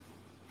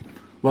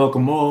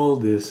Welcome all.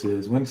 This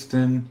is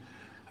Winston.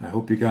 I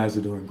hope you guys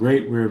are doing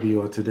great wherever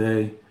you are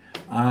today.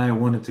 I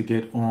wanted to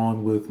get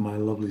on with my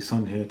lovely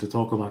son here to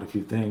talk about a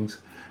few things.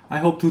 I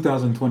hope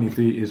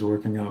 2023 is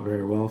working out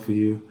very well for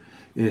you.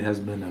 It has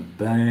been a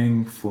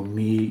bang for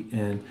me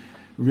and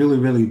really,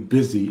 really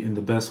busy in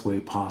the best way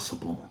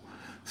possible.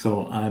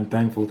 So I'm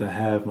thankful to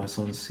have my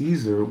son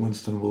Caesar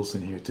Winston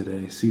Wilson here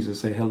today. Caesar,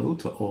 say hello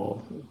to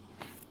all.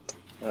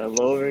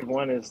 Hello,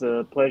 everyone. It's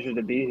a pleasure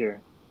to be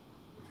here.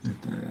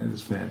 That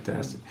is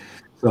fantastic.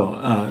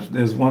 So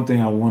there's one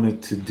thing I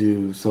wanted to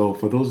do. So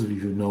for those of you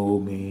who know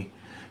me,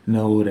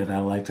 know that I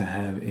like to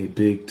have a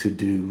big to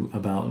do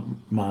about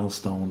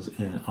milestones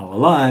in our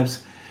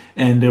lives.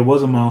 And there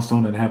was a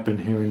milestone that happened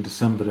here in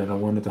December that I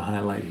wanted to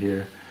highlight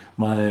here.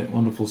 My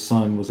wonderful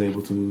son was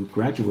able to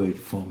graduate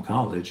from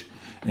college,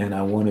 and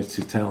I wanted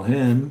to tell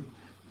him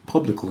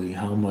publicly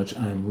how much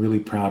I'm really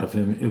proud of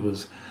him. It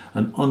was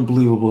an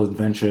unbelievable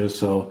adventure.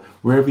 So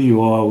wherever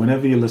you are,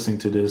 whenever you're listening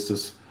to this,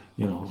 just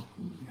you know,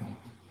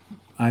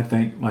 I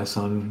thank my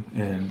son,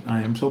 and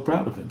I am so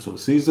proud of him. So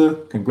Caesar,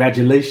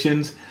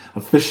 congratulations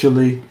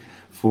officially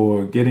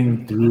for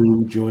getting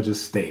through Georgia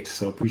State.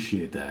 So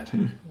appreciate that.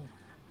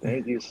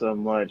 Thank you so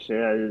much.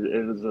 Yeah,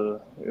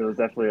 it was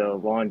definitely a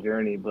long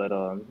journey, but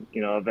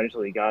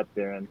eventually got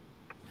there, and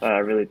I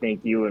really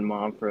thank you and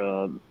mom for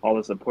all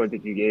the support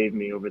that you gave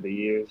me over the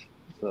years.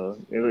 So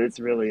it's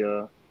really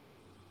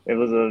it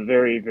was a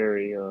very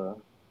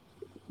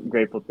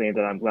grateful thing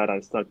that I'm glad I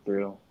stuck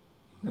through.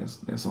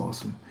 That's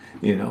awesome.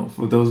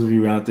 For those of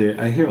you out there,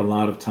 I hear a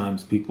lot of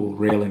times people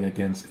railing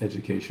against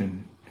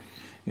education.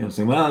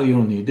 Saying, "Well, you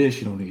don't need this,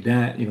 you don't need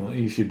that.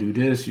 You should do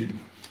this."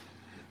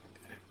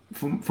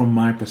 From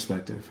my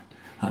perspective,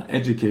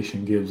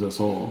 education gives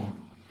us all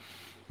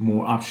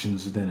more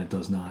options than it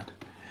does not.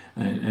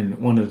 And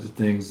one of the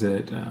things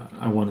that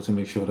I wanted to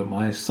make sure that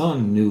my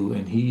son knew,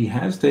 and he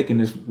has taken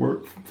this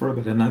work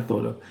further than I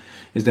thought of,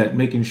 is that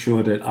making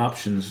sure that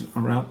options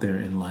are out there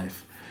in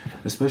life,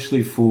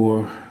 especially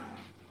for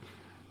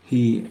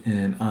he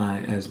and I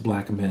as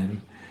black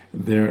men.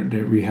 There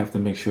we have to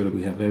make sure that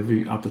we have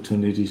every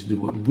opportunity to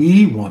do what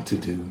we want to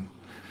do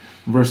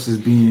versus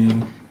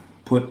being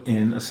put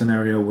in a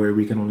scenario where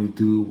we can only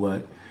do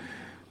what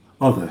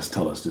others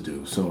tell us to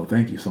do. So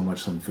thank you so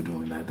much, son, for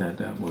doing that.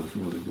 That was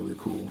really really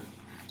cool.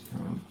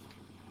 Um,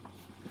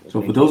 so for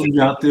Thank you. those of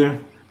you out there,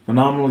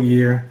 phenomenal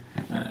year.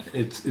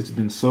 It's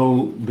been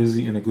so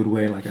busy in a good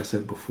way. Like I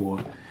said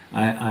before,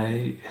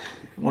 I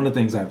one of the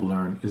things I've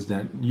learned is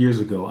that years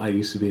ago I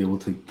used to be able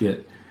to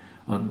get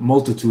a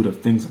multitude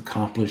of things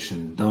accomplished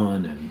and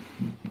done and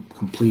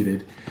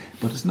completed,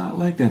 but it's not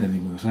like that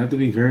anymore. So I have to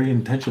be very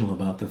intentional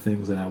about the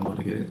things that I want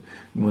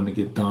to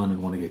get done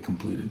and want to get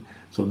completed.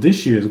 So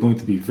this year is going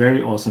to be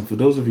very awesome. For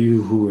those of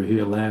you who were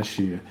here last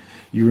year,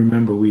 you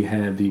remember we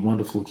had the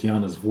wonderful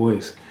Kiana's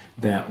Voice.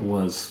 That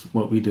was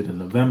what we did in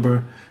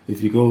November.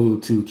 If you go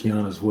to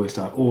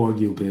kianasvoice.org,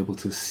 you'll be able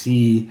to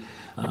see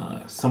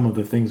some of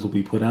the things will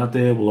be put out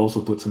there. We'll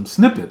also put some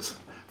snippets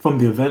from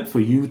the event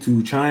for you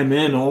to chime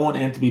in on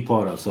and to be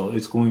part of. So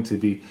it's going to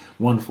be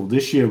wonderful.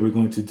 This year, we're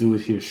going to do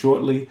it here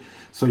shortly.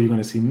 So you're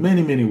going to see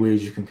many, many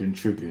ways you can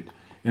contribute.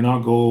 And our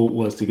goal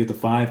was to get to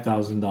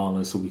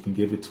 $5,000 so we can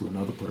give it to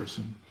another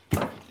person.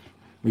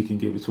 We can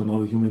give it to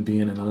another human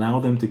being and allow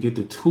them to get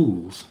the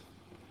tools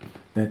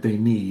that they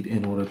need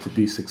in order to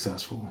be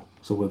successful.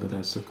 So whether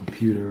that's a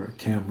computer, a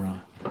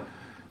camera,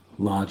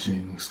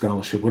 lodging,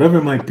 scholarship, whatever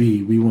it might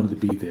be, we wanted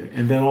to be there.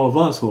 And then all of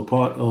us who are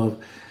part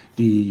of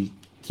the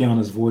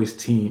Kiana's Voice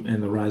team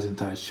and the Rising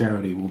Tides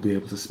charity will be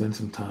able to spend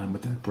some time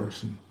with that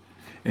person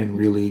and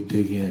really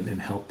dig in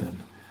and help them.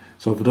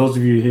 So for those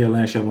of you here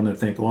last year, I want to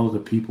thank all of the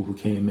people who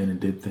came in and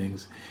did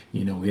things.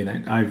 We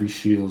had Ivory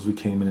Shields who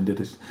came in and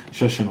did a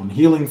session on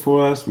healing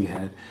for us. We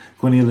had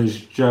Cornelius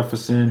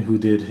Jefferson who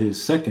did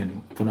his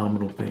second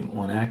phenomenal thing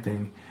on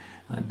acting.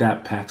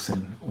 Dap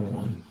Paxson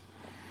on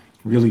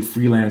really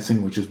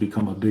freelancing, which has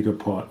become a bigger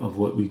part of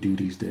what we do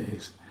these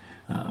days.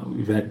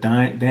 We've had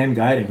Dan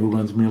Guiding, who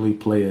runs Merely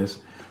Players,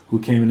 who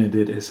came in and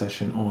did a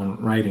session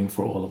on writing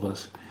for all of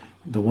us.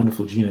 The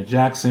wonderful Gina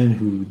Jackson,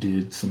 who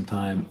did some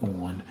time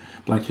on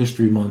Black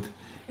History Month.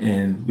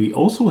 And we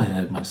also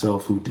had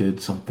myself, who did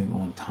something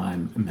on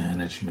time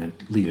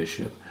management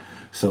leadership.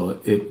 So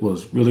it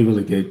was really,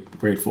 really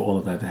great for all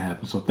of that to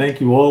happen. So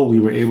thank you all. We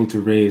were able to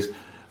raise,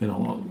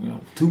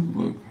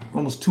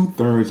 almost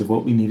two-thirds of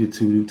what we needed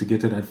to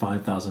get to that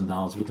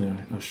 $5,000 within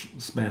a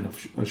span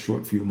of a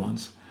short few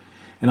months.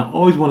 And I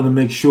always wanted to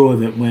make sure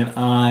that when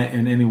I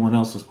and anyone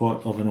else was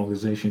part of an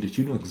organization, that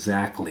you know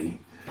exactly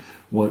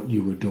what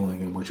you were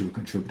doing and what you were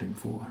contributing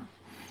for.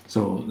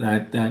 So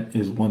that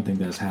is one thing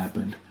that's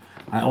happened.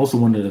 I also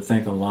wanted to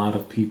thank a lot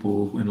of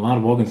people and a lot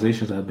of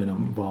organizations I've been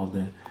involved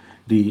in.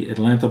 The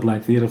Atlanta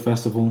Black Theater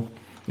Festival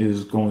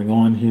is going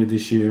on here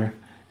this year,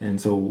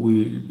 and so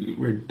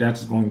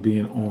that's going to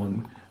be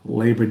on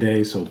Labor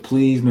Day. So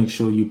please make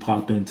sure you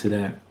pop into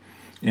that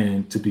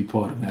and to be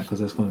part of that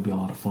because that's going to be a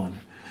lot of fun.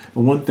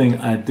 But one thing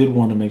I did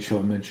want to make sure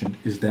I mentioned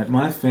is that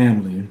my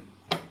family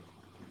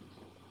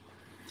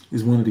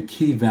is one of the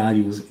key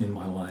values in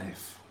my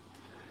life.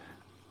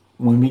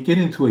 when we get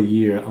into a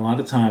year, a lot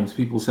of times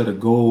people set a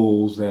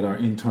goals that are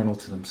internal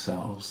to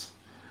themselves.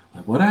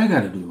 Like what I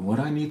got to do, what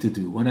I need to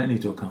do, what I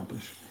need to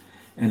accomplish.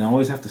 And I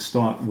always have to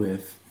start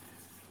with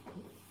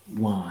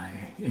why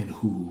and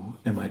who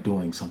am I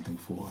doing something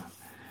for?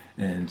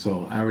 And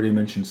so I already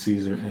mentioned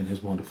Caesar and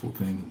his wonderful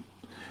thing,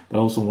 but I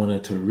also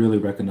wanted to really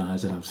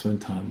recognize that I've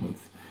spent time with.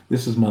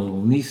 This is my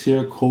little niece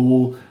here,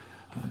 Cole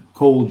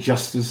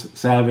Justice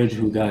Savage,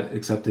 who got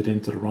accepted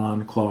into the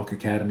Ron Clark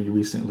Academy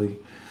recently.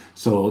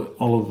 So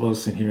all of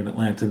us in here in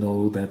Atlanta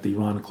know that the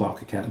Ron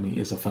Clark Academy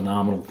is a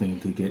phenomenal thing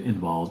to get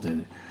involved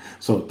in.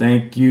 So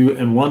thank you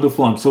and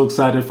wonderful. I'm so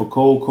excited for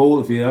Cole.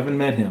 Cole, if you haven't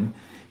met him,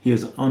 he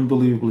is an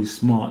unbelievably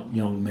smart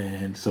young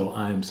man. So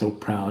I am so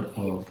proud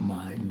of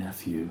my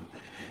nephew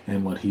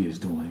and what he is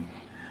doing.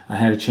 I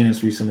had a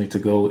chance recently to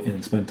go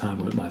and spend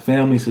time with my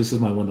family. So this is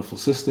my wonderful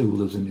sister who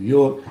lives in New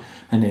York.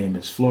 Her name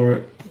is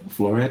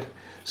Florette.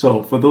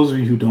 So for those of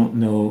you who don't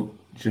know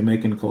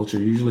Jamaican culture,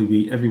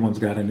 usually everyone's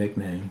got a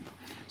nickname.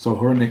 So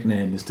her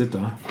nickname is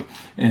Tita,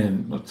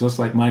 and just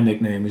like my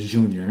nickname is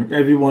Junior,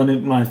 everyone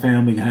in my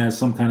family has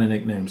some kind of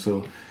nickname.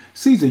 So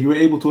Caesar, you were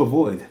able to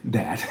avoid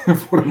that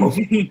for the most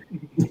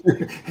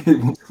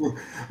able to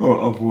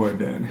avoid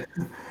that.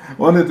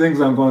 One of the things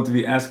I'm going to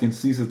be asking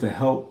Caesar to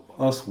help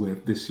us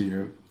with this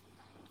year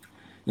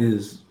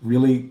is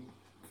really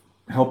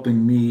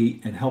helping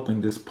me and helping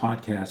this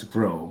podcast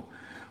grow.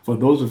 For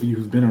those of you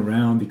who've been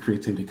around the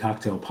Creativity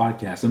Cocktail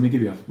podcast, let me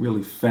give you a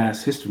really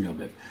fast history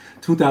of it.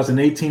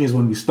 2018 is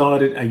when we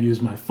started. I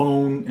used my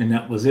phone, and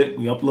that was it.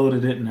 We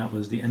uploaded it, and that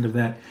was the end of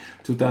that.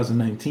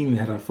 2019, we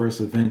had our first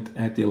event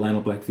at the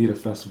Atlanta Black Theater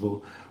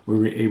Festival, where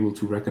we were able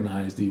to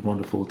recognize the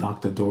wonderful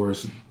Dr.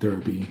 Doris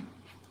Derby,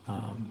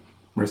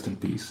 rest in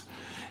peace.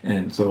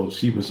 And so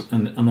she was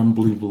an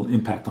unbelievable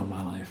impact on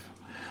my life.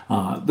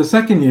 The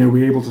second year,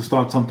 we were able to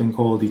start something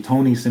called the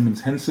Tony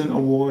Simmons Henson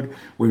Award,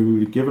 where we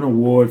would give an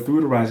award through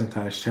the Rising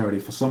Tides charity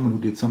for someone who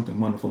did something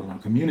wonderful in our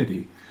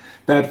community.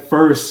 That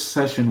first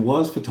session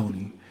was for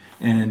Tony,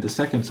 and the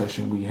second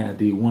session we had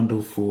the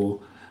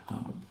wonderful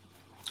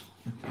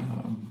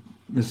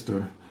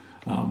Mr.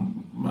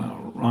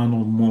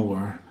 Ronald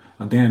Moore,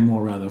 Dan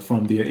Moore rather,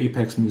 from the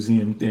Apex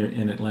Museum there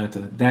in Atlanta.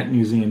 That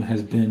museum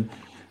has been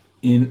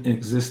in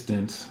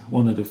existence,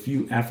 one of the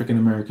few African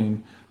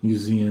American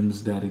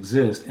museums that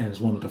exist, and it's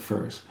one of the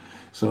first.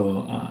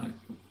 So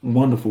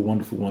wonderful,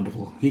 wonderful,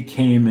 wonderful. He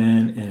came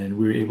in, and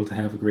we were able to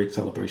have a great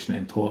celebration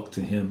and talk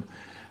to him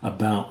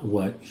about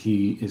what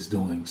he is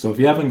doing. So if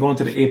you haven't gone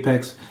to the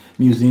Apex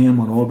Museum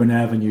on Auburn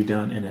Avenue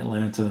down in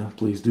Atlanta,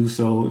 please do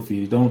so. If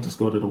you don't, just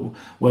go to the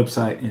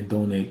website and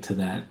donate to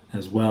that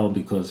as well,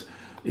 because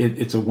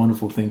it's a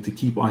wonderful thing to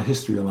keep our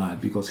history alive,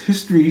 because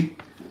history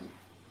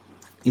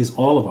is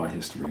all of our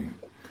history.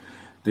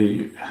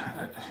 They,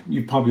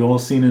 you've probably all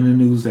seen in the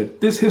news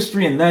that this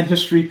history and that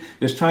history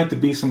is trying to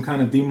be some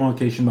kind of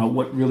demarcation about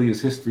what really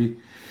is history.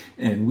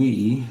 And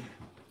we,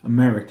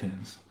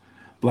 Americans,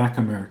 Black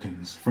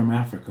Americans from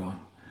Africa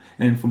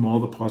and from all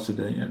the parts of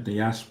the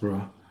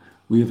diaspora,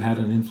 we have had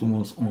an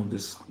influence on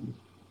this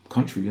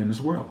country and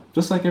this world,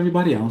 just like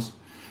everybody else.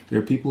 There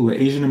are people who are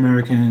Asian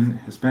American,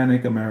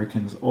 Hispanic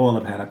Americans, all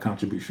have had a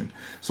contribution.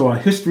 So our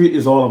history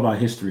is all of our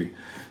history.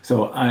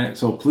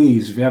 So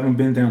please, if you haven't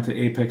been down to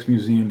Apex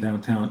Museum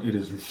downtown, it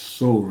is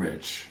so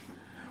rich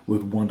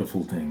with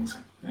wonderful things.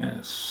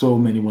 And so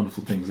many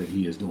wonderful things that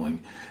he is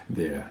doing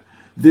there.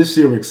 This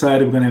year, we're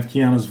excited. We're going to have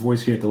Kiana's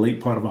voice here at the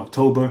late part of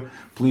October.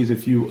 Please,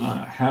 if you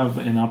have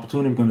an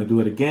opportunity, we're going to do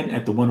it again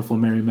at the wonderful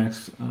Mary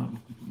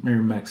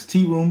Mac's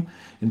Tea Room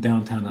in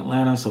downtown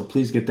Atlanta. So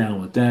please get down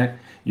with that.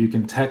 You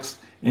can text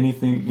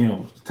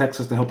anything,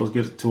 text us to help us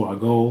get to our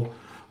goal.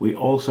 We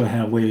also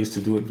have ways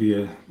to do it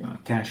via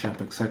Cash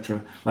App,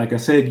 etc. Like I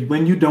said,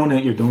 when you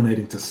donate, you're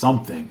donating to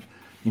something.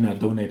 You're not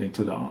donating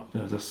to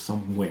just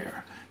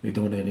somewhere. You're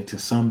donating to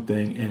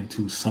something and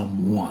to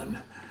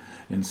someone.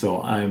 And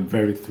so I'm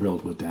very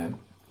thrilled with that.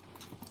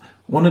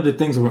 One of the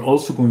things that we're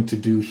also going to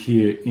do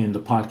here in the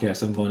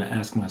podcast, I'm going to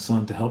ask my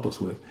son to help us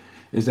with,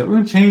 is that we're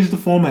going to change the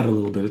format a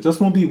little bit. It just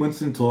won't be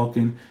Winston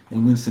talking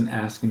and Winston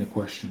asking the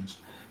questions.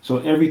 So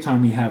every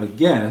time we have a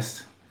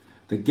guest,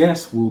 the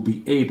guest will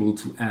be able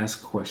to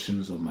ask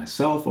questions of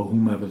myself or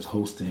whomever's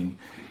hosting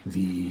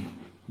the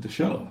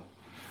show.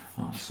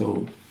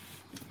 So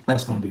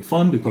that's going to be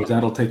fun, because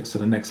that'll take us to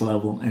the next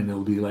level, and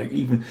it'll be like,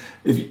 even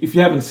if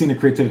you haven't seen the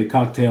Creativity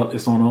Cocktail,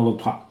 it's on all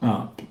the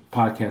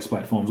podcast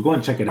platforms. Go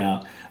and check it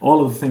out.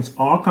 All of the things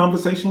are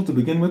conversational to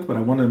begin with, but I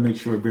want to make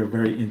sure we're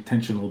very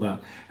intentional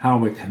about how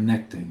we're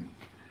connecting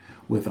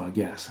with our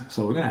guests.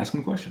 So we're going to ask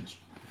them questions.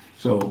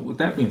 So with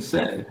that being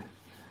said,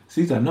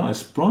 Caesar, I know I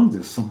sprung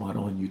this somewhat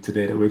on you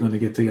today that we're going to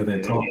get together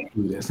and talk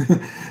through this.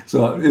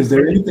 So is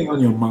there anything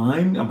on your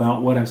mind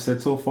about what I've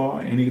said so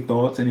far? Any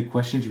thoughts, any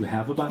questions you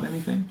have about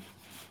anything?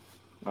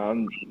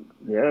 Um,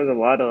 yeah, there's a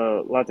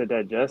lot to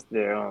digest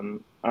there.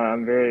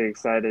 I'm very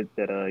excited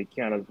that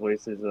Kiana's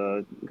voice is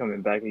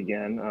coming back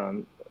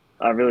again.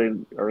 I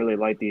really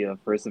liked the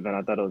first event.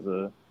 I thought it was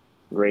a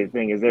great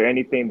thing. Is there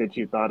anything that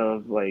you thought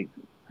of, like,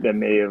 that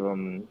may have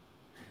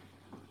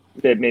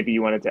that maybe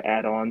you wanted to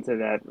add on to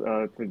that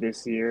for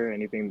this year?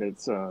 Anything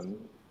that's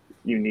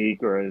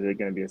unique, or is it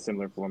going to be a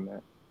similar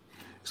format?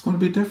 It's going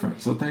to be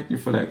different. So thank you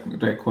for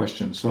that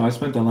question. So I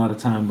spent a lot of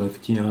time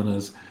with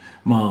Kiana's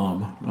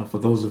mom. For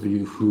those of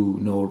you who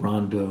know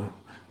Rhonda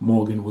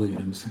Morgan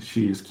Williams,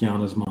 she is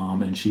Kiana's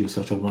mom, and she is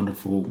such a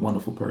wonderful,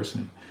 wonderful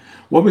person.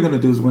 What we're going to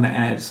do is we're going to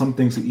add some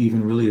things that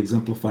even really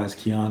exemplifies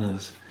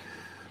Kiana's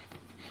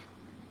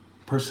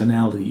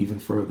personality even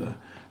further.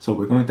 So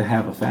we're going to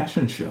have a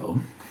fashion show.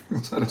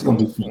 So that's going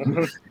to be fun.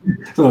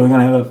 Oh, So we're going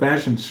to have a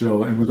fashion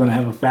show and we're going to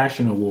have a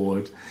fashion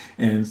award.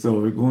 And so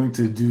we're going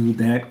to do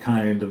that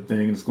kind of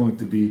thing. It's going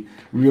to be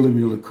really,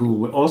 really cool.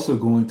 We're also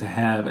going to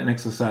have an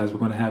exercise. We're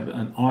going to have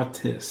an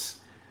artist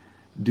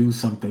do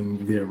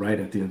something there right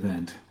at the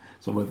event.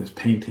 So whether it's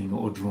painting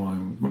or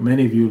drawing,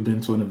 many of you have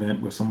been to an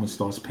event where someone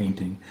starts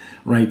painting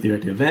right there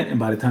at the event, and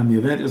by the time the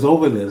event is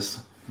over,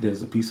 there's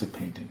a piece of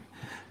painting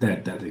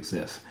that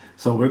exists.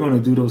 So we're going to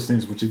do those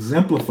things, which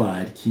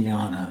exemplified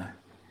Kiana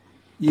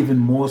even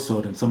more so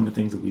than some of the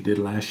things that we did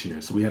last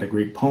year. So we had a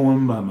great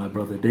poem by my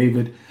brother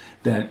David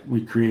that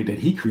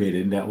he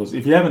created. And that was,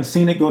 if you haven't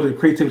seen it, go to the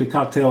Creativity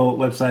Cocktail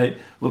website,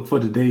 look for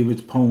the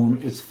David's poem.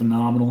 It's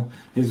phenomenal.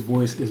 His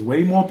voice is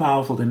way more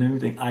powerful than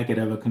anything I could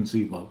ever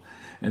conceive of.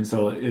 And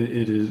so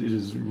it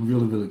is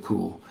really, really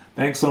cool.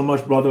 Thanks so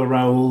much, brother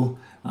Raul.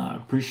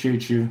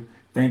 Appreciate you.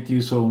 Thank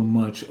you so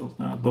much,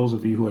 those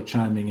of you who are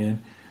chiming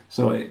in.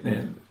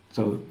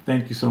 So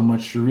thank you so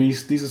much,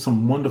 Sharice. These are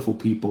some wonderful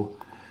people.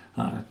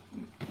 Uh,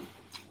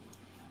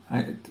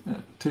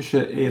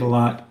 Tisha ate a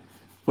lot.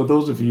 For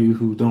those of you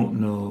who don't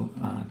know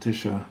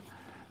Tisha,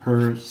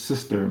 her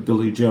sister,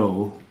 Billy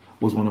Joe,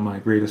 was one of my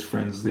greatest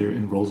friends there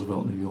in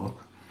Roosevelt, New York,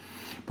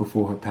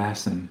 before her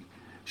passing.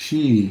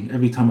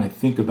 Every time I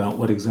think about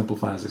what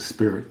exemplifies the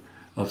spirit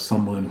of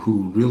someone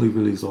who really,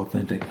 really is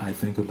authentic, I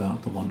think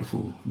about the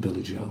wonderful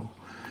Billy Joe.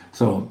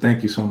 So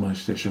thank you so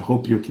much, Tisha.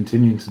 Hope you're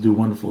continuing to do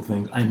wonderful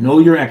things. I know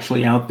you're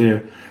actually out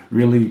there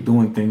really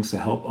doing things to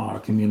help our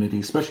community,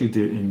 especially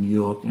there in New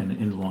York and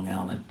in Long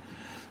Island.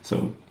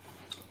 So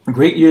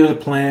great year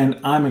plan.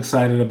 I'm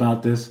excited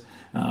about this.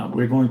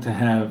 We're going to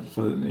have,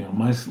 so,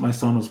 my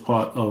son was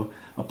part of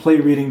a play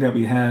reading that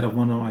we had of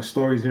one of my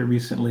stories here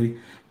recently.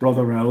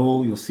 Brother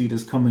Raul, you'll see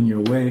this coming your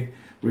way.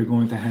 We're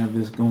going to have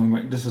this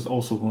going. This is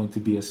also going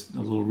to be a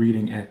little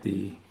reading at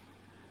the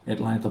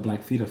Atlanta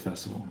Black Theater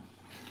Festival.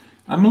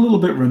 I'm a little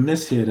bit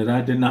remiss here that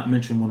I did not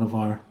mention one of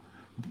our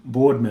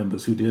board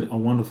members who did a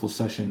wonderful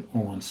session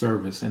on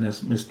service, and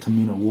that's Miss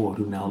Tamina Ward,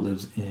 who now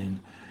lives in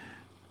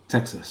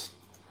Texas.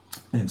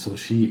 And so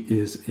she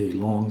is a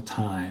long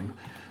time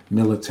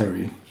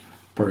military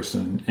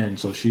person. And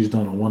so she's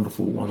done a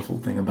wonderful, wonderful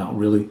thing about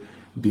really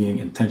being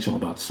intentional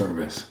about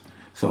service.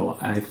 So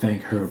I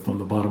thank her from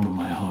the bottom of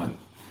my heart.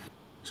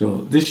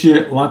 So this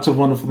year, lots of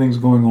wonderful things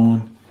going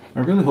on. I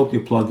really hope you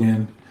plug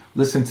in,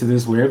 listen to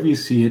this wherever you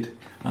see it.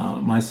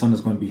 My son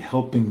is going to be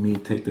helping me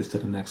take this to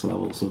the next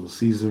level. So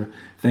Caesar,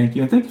 thank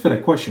you. And thank you for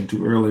that question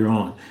too earlier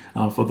on.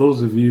 For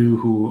those of you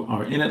who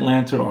are in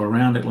Atlanta or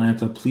around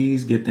Atlanta,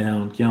 please get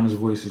down. Kiana's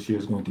voice this year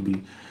is going to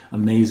be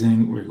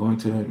amazing. We're going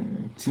to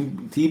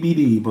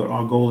TBD, but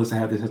our goal is to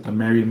have this at the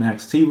Mary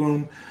Max Tea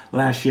Room.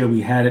 Last year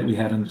we had it. We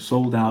had a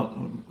sold out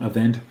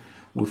event,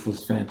 which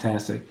was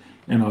fantastic.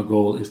 And our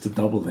goal is to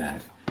double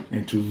that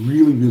and to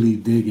really, really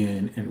dig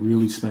in and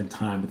really spend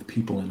time with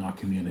people in our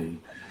community,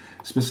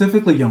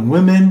 specifically young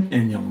women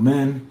and young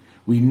men.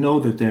 We know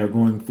that they're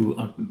going through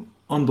an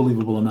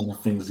unbelievable amount of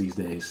things these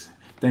days.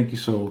 Thank you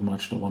so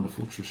much, the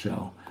wonderful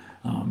Trishelle.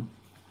 Um,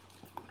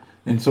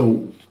 and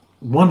so,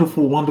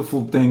 wonderful,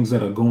 wonderful things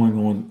that are going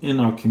on in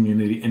our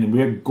community. And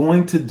we're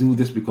going to do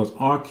this because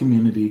our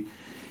community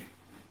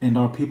and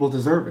our people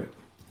deserve it.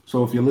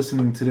 So if you're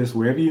listening to this,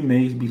 wherever you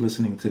may be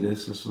listening to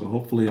this, so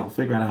hopefully I'll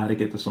figure out how to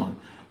get this on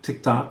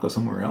TikTok or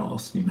somewhere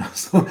else,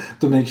 so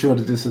to make sure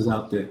that this is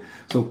out there.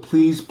 So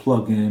please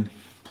plug in,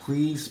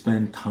 please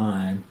spend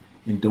time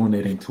in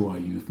donating to our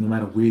youth, no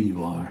matter where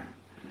you are.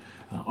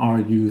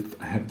 Our youth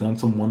have done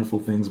some wonderful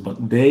things,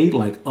 but they,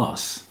 like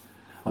us,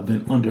 have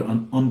been under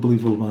an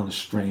unbelievable amount of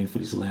strain for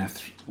these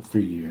last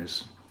 3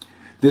 years.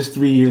 This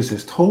 3 years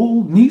has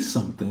told me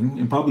something,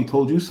 and probably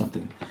told you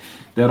something,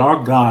 that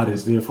our God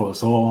is there for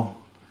us all.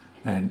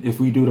 And if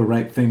we do the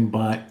right thing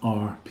by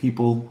our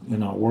people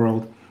in our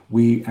world,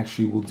 we'll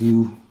actually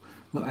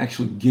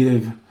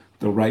give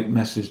the right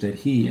message that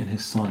He and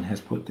His Son has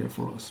put there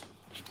for us.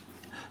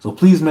 So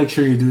please make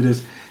sure you do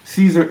this.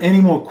 Caesar, any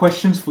more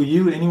questions for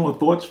you? Any more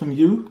thoughts from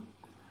you?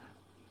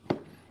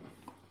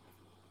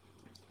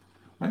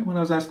 Right when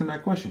I was asking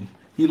that question,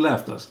 he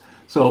left us.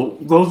 So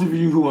those of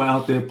you who are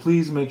out there,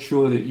 please make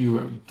sure that you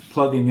are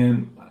plugging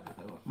in.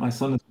 My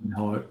son is in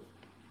heart.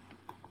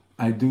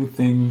 I do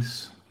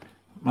things,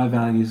 my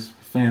values,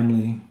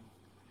 family,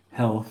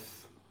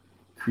 health,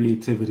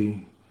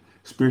 creativity,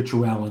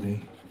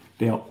 spirituality,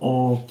 they are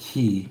all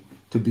key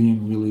to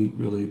being really,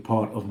 really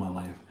part of my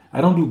life.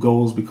 I don't do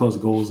goals because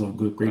goals are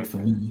good, great for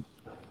me.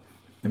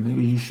 And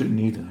maybe you shouldn't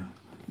either.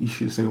 You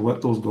should say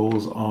what those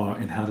goals are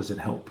and how does it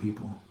help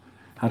people?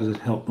 How does it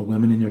help the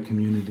women in your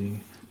community,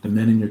 the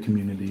men in your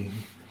community,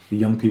 the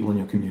young people in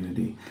your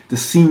community, the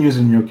seniors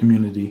in your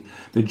community,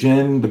 the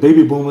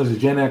baby boomers, the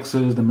Gen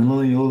Xers, the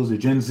millennials, the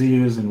Gen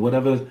Zers, and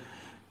whatever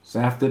is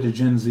after the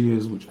Gen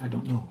Zers, which I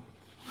don't know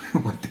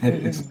what that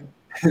is.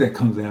 That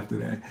comes after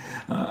that.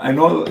 I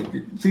know.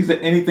 See, is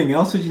there anything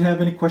else that you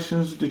have? Any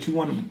questions that you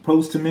want to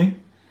pose to me?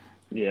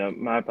 Yeah,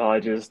 my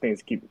apologies.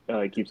 Things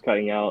keeps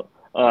cutting out.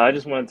 I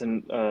just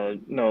wanted to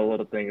know a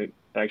little thing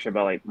actually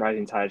about like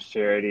Rising Tides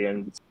charity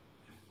and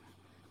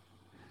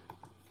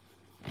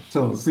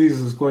So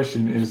Caesar's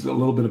question is a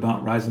little bit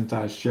about Rising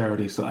Tides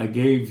Charity. So I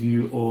gave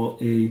you all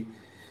a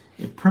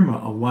primer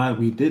of why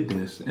we did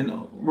this, and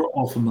we're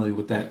all familiar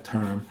with that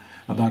term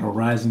about a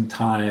rising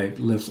tide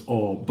lifts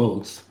all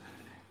boats.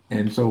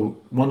 And so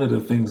one of the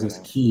things that's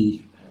right.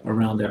 key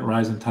around that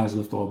rising tides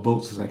lift all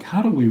boats is like,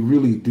 how do we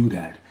really do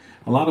that?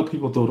 A lot of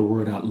people throw the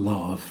word out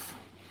love.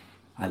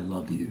 I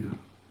love you,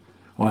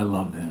 or I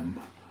love them.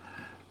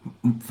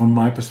 From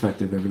my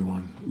perspective,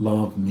 everyone,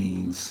 love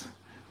means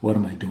what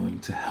am I doing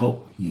to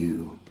help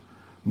you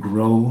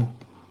grow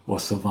or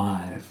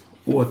survive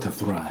or to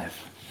thrive?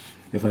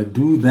 If I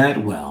do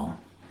that well,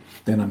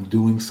 then I'm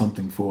doing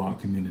something for our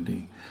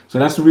community. So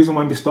that's the reason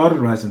why we started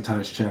Rising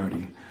Tides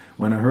Charity.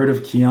 When I heard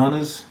of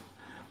Kiana's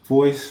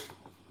voice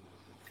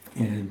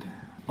and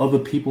other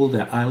people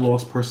that I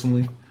lost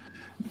personally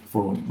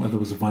for whether it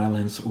was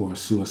violence or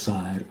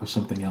suicide or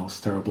something else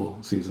terrible,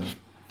 Caesar,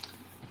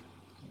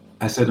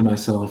 I said to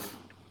myself,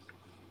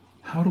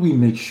 how do we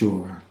make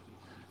sure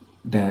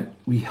that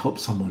we help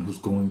someone who's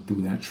going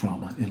through that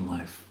trauma in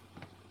life?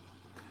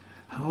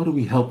 How do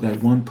we help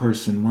that one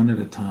person one at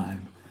a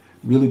time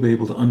really be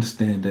able to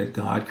understand that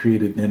God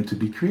created them to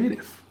be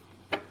creative?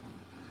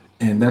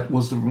 And that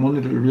was one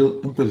of the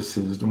real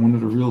impetuses, one of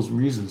the real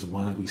reasons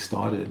why we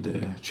started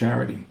the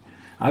charity.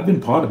 I've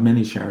been part of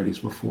many charities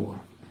before.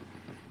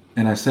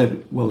 And I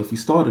said, well, if we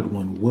started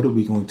one, what are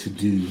we going to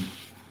do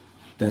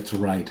that's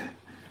right,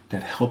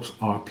 that helps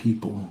our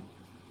people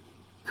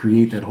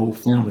create that whole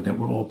family that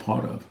we're all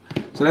part of?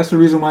 So that's the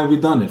reason why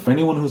we've done it. For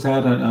anyone who's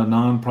had a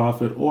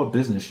nonprofit or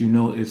business, you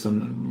know it's a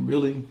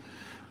really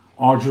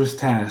arduous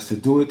task to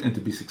do it and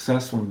to be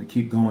successful and to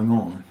keep going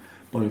on.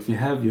 But if you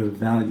have your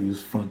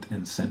values front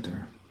and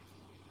center,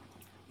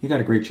 you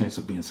got a great chance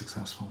of being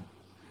successful,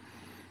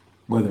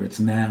 whether it's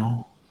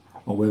now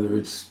or whether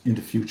it's in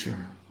the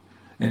future.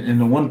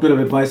 And the one bit of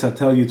advice I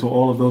tell you to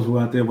all of those who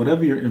are out there,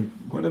 whatever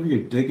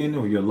you're digging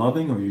or you're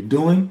loving or you're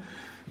doing,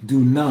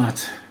 do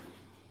not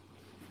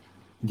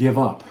give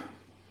up.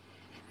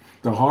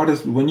 The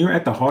hardest, when you're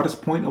at the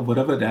hardest point of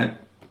whatever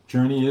that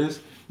journey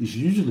is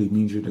usually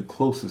means you're the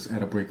closest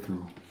at a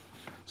breakthrough.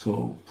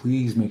 So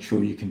please make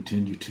sure you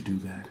continue to do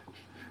that.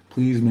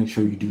 Please make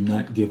sure you do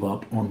not give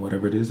up on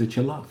whatever it is that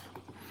you love.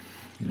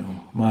 You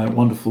know, my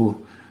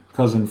wonderful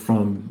cousin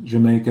from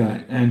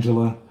Jamaica,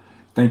 Angela.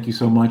 Thank you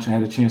so much. I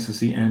had a chance to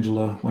see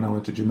Angela when I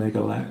went to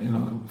Jamaica,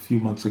 a few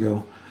months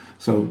ago.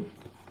 So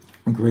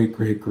great,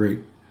 great, great.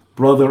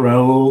 Brother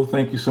Raul,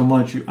 thank you so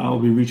much. I'll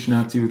be reaching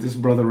out to you. This is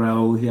Brother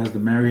Raul. He has the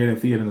Marietta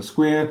Theater in the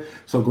Square.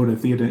 So go to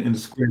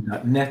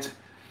theaterinthesquare.net,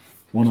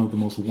 one of the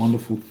most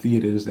wonderful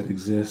theaters that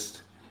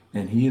exist.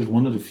 And he is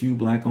one of the few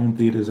black owned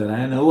theaters that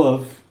I know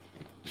of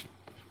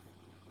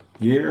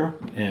here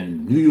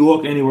in New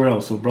York, anywhere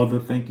else. So, brother,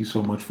 thank you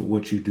so much for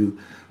what you do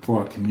for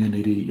our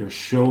community. Your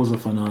shows are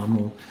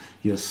phenomenal.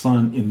 Your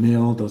son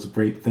Emil does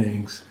great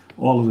things.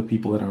 All of the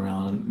people that are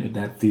around in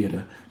that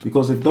theater.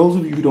 Because if those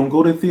of you who don't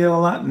go to theater a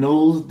lot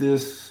knows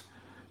this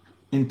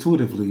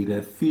intuitively,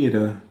 that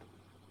theater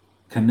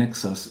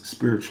connects us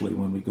spiritually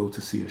when we go to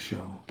see a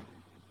show.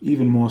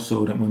 Even more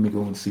so than when we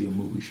go and see a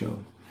movie show,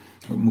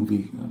 a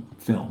movie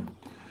film.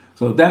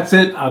 So that's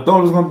it. I thought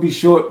it was going to be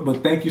short,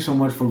 but thank you so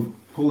much for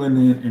pulling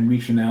in and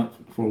reaching out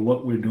for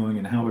what we're doing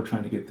and how we're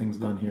trying to get things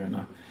done here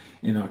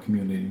in our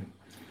community.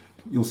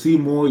 You'll see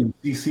more. You'll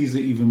see Caesar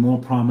even more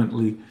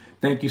prominently.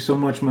 Thank you so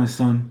much, my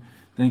son.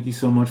 Thank you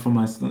so much for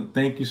my son.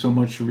 Thank you so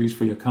much, Sharice,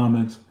 for your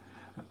comments.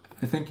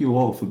 I thank you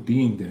all for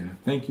being there.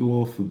 Thank you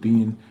all for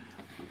being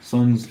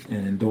sons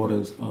and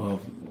daughters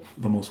of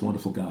the most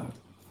wonderful God.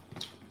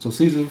 So,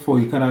 Caesar, before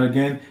you cut out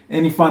again,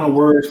 any final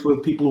words for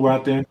the people who are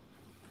out there?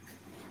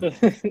 All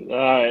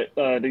right,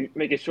 to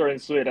make it short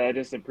and sweet, I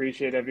just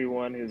appreciate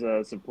everyone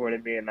who's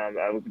supported me, and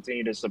I will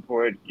continue to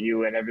support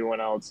you and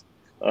everyone else.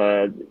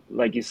 Uh,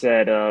 like you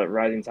said,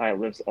 rising tide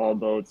lifts all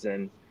boats,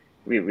 and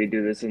we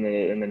do this in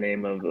the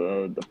name of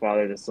the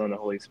Father, the Son, the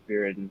Holy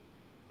Spirit, and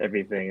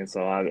everything. And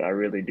so I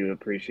really do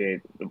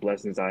appreciate the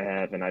blessings I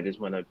have, and I just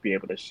want to be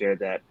able to share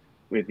that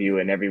with you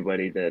and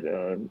everybody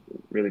that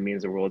really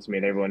means the world to me,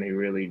 and everyone who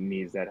really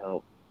needs that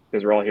help,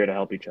 because we're all here to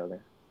help each other.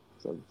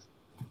 So.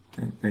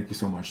 Thank you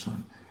so much,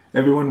 son.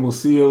 Everyone, we'll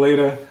see you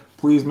later.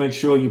 Please make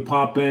sure you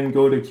pop in,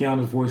 go to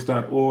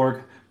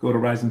kianasvoice.org, go to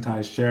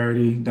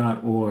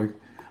risingtidescharity.org.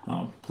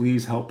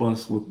 Please help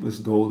us with this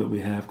goal that we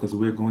have because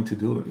we're going to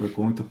do it. We're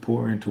going to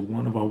pour into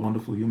one of our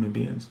wonderful human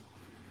beings.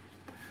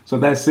 So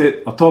that's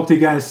it. I'll talk to you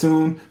guys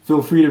soon.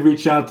 Feel free to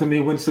reach out to me,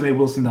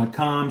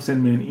 winstonawilson.com.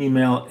 Send me an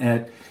email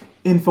at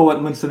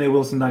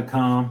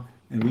info@winstonawilson.com,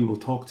 and we will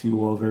talk to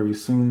you all very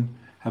soon.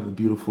 Have a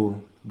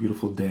beautiful,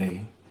 beautiful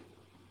day.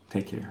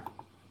 Take care.